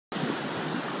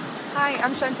Hi,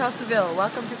 I'm Chantal Seville.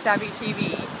 Welcome to Savi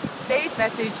TV. Today's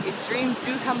message is dreams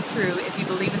do come true if you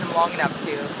believe in them long enough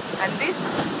to. And this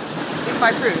is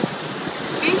my proof.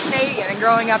 Being Canadian and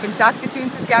growing up in Saskatoon,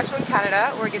 Saskatchewan,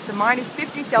 Canada, where it gets to minus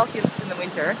 50 Celsius in the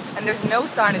winter and there's no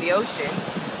sign of the ocean,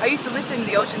 I used to listen to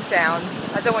the ocean sounds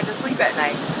as I went to sleep at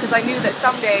night because I knew that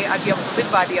someday I'd be able to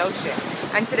live by the ocean.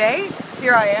 And today,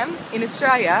 here I am in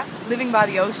Australia living by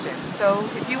the ocean. So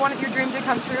if you want your dream to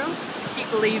come true,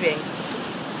 keep believing.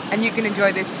 And you can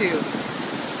enjoy this too.